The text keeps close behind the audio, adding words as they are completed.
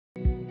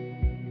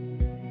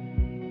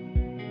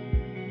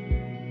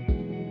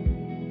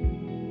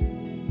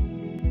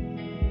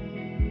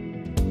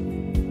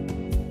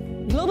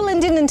Global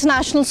Indian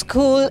International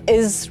School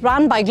is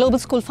run by Global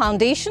School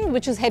Foundation,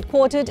 which is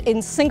headquartered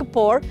in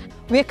Singapore.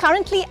 We are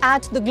currently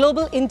at the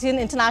Global Indian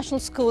International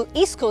School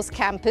East Coast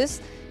campus,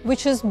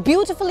 which is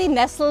beautifully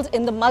nestled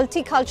in the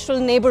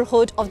multicultural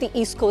neighborhood of the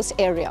East Coast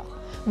area.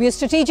 We are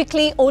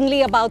strategically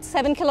only about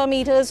 7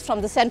 kilometers from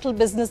the central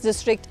business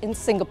district in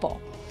Singapore.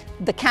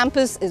 The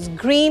campus is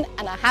green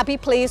and a happy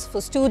place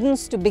for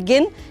students to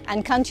begin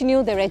and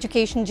continue their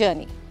education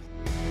journey.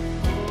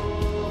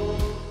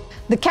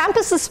 The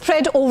campus is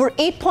spread over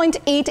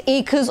 8.8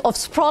 acres of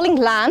sprawling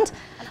land.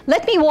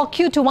 Let me walk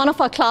you to one of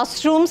our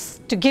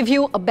classrooms to give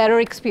you a better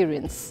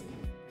experience.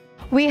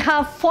 We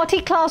have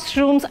 40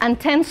 classrooms and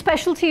 10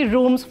 specialty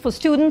rooms for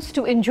students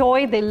to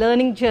enjoy their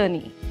learning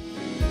journey.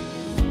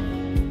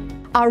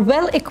 Our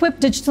well-equipped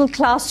digital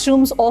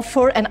classrooms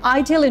offer an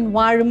ideal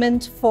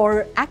environment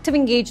for active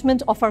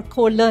engagement of our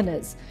core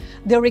learners.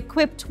 They're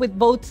equipped with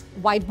both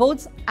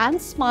whiteboards and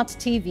smart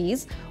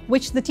TVs,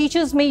 which the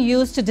teachers may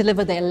use to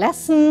deliver their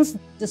lessons,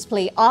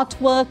 display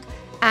artwork,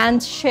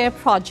 and share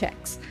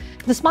projects.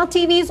 The smart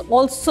TVs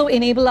also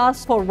enable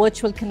us for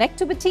virtual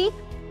connectivity.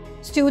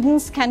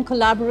 Students can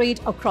collaborate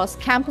across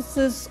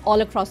campuses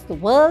all across the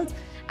world,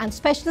 and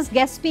specialist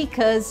guest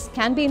speakers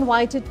can be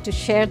invited to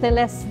share their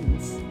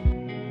lessons.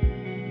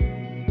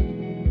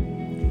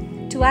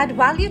 To add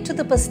value to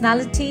the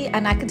personality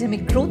and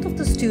academic growth of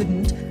the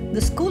student,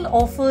 the school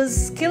offers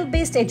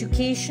skill-based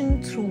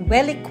education through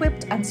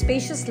well-equipped and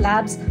spacious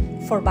labs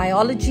for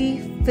biology,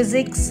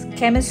 physics,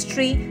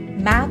 chemistry,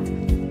 math,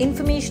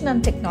 information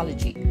and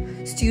technology.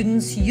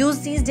 Students use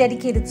these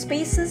dedicated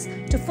spaces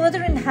to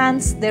further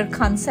enhance their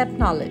concept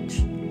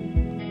knowledge.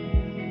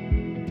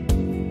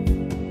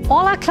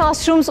 All our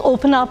classrooms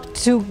open up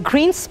to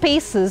green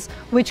spaces,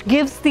 which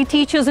gives the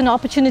teachers an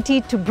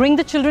opportunity to bring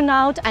the children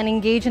out and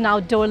engage in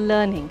outdoor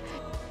learning.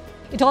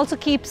 It also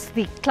keeps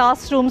the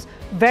classrooms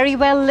very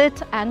well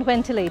lit and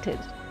ventilated.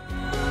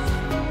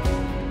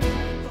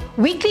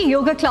 Weekly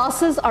yoga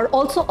classes are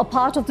also a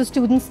part of the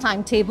students'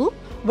 timetable,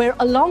 where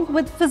along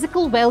with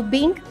physical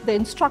well-being, the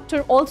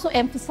instructor also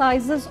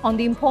emphasizes on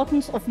the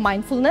importance of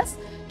mindfulness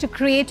to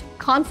create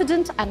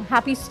confident and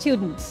happy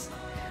students.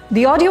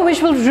 The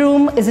audiovisual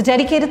room is a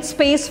dedicated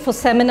space for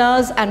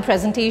seminars and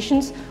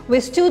presentations where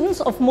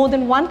students of more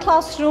than one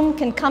classroom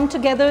can come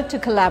together to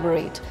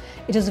collaborate.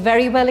 It is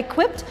very well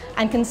equipped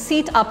and can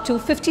seat up to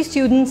 50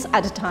 students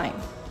at a time.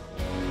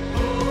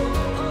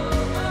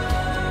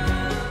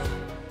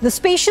 The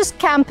spacious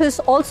campus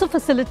also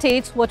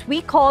facilitates what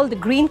we call the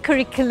green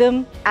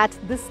curriculum at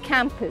this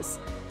campus.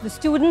 The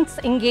students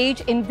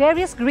engage in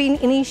various green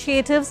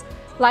initiatives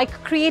like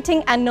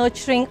creating and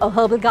nurturing a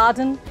herbal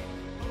garden,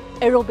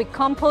 aerobic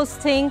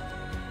composting,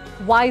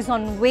 Wise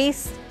on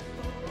Waste,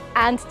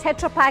 and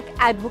Tetra Pak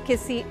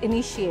advocacy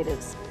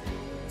initiatives.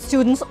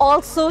 Students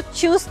also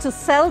choose to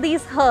sell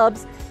these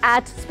herbs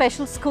at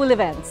special school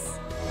events.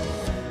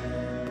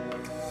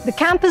 The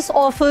campus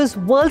offers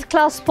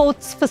world-class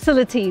sports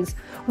facilities.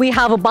 We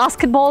have a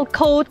basketball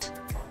court,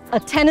 a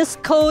tennis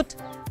court,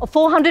 a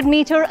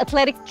 400-meter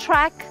athletic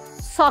track,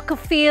 soccer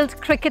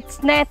field,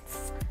 cricket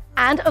nets,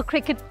 and a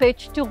cricket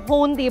pitch to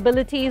hone the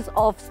abilities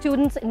of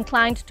students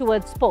inclined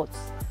towards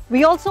sports.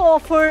 We also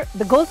offer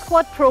the Gold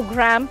Squad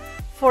program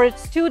for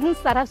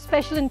students that have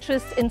special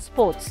interest in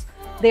sports.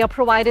 They are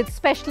provided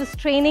specialist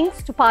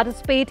trainings to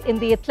participate in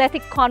the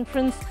Athletic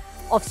Conference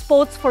of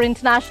Sports for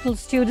International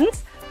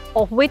Students,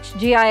 of which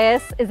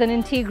GIIS is an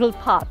integral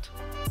part.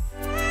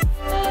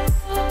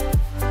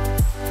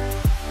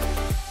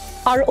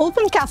 Our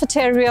open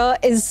cafeteria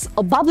is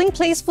a bubbling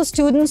place for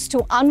students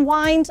to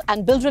unwind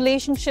and build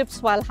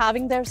relationships while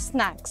having their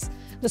snacks.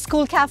 The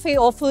school cafe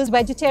offers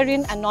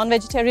vegetarian and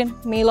non-vegetarian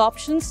meal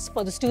options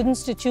for the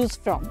students to choose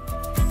from.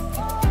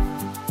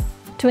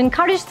 To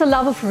encourage the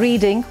love of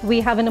reading, we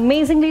have an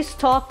amazingly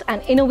stocked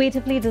and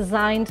innovatively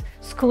designed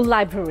school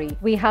library.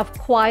 We have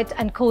quiet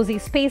and cozy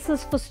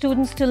spaces for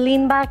students to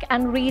lean back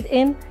and read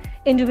in,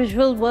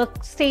 individual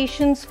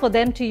workstations for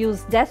them to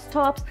use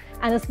desktops,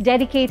 and a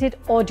dedicated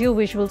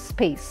audio-visual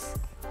space.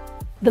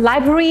 The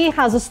library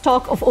has a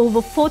stock of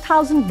over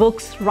 4,000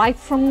 books, right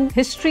from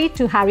history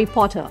to Harry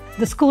Potter.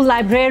 The school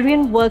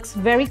librarian works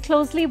very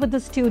closely with the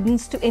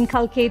students to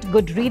inculcate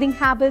good reading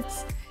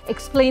habits,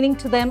 explaining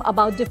to them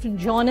about different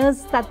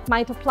genres that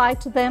might apply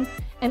to them,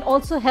 and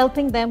also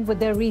helping them with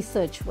their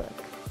research work.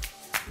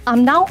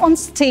 I'm now on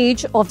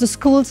stage of the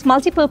school's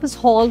multipurpose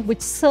hall,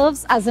 which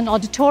serves as an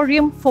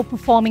auditorium for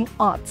performing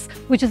arts,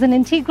 which is an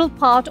integral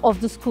part of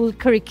the school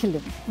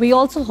curriculum. We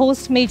also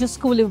host major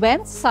school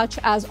events such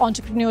as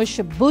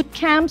entrepreneurship boot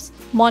camps,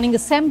 morning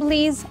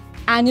assemblies,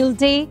 annual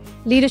day,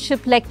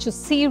 leadership lecture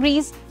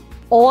series,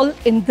 all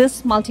in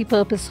this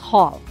multipurpose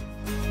hall.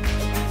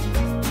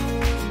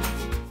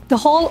 The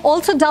hall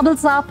also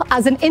doubles up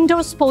as an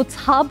indoor sports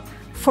hub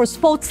for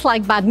sports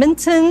like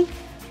badminton,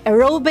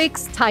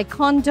 aerobics,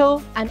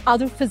 taekwondo, and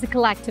other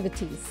physical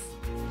activities.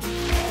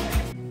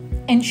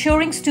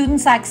 Ensuring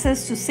students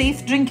access to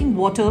safe drinking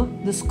water,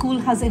 the school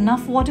has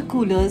enough water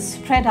coolers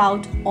spread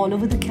out all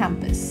over the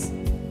campus.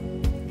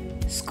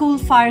 School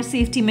fire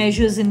safety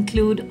measures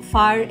include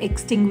fire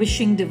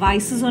extinguishing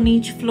devices on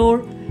each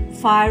floor,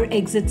 fire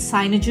exit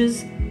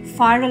signages,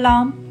 fire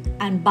alarm,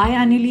 and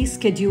biannually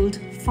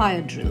scheduled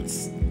fire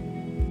drills.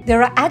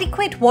 There are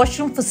adequate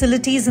washroom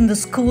facilities in the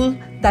school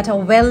that are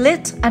well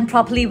lit and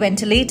properly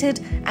ventilated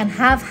and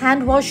have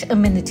hand wash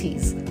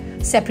amenities.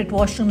 Separate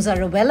washrooms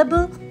are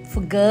available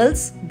for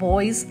girls,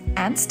 boys,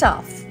 and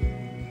staff.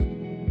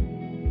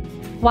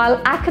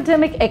 While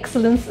academic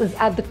excellence is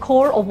at the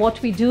core of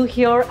what we do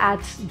here at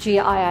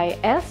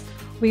GIIS,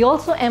 we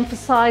also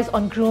emphasize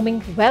on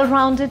grooming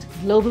well-rounded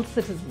global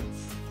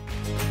citizens.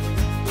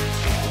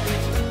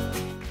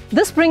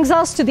 This brings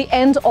us to the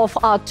end of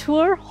our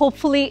tour.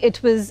 Hopefully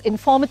it was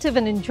informative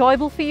and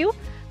enjoyable for you.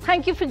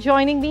 Thank you for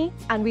joining me,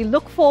 and we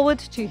look forward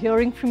to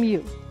hearing from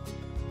you.